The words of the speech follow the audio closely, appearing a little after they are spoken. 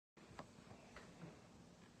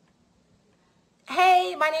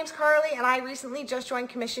Hey, my name's Carly and I recently just joined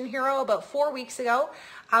Commission Hero about 4 weeks ago.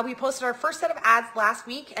 We posted our first set of ads last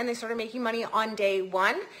week and they started making money on day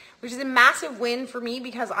one, which is a massive win for me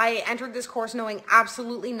because I entered this course knowing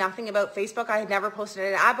absolutely nothing about Facebook. I had never posted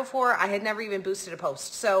an ad before. I had never even boosted a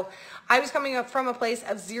post. So I was coming up from a place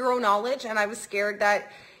of zero knowledge and I was scared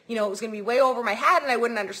that it was going to be way over my head and I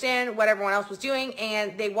wouldn't understand what everyone else was doing,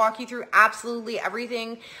 and they walk you through absolutely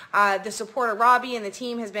everything. The support of Robby and the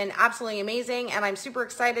team has been absolutely amazing, and I'm super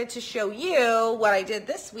excited to show you what I did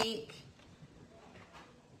this week,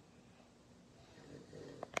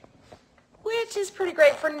 which is pretty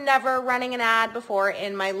great for never running an ad before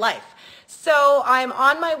in my life. So I'm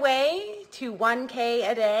on my way to 1K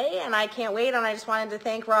a day and I can't wait, and I just wanted to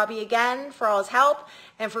thank Robby again for all his help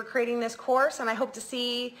and for creating this course, and I hope to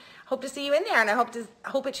see you in there, and I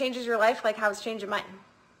hope it changes your life like how it's changing mine.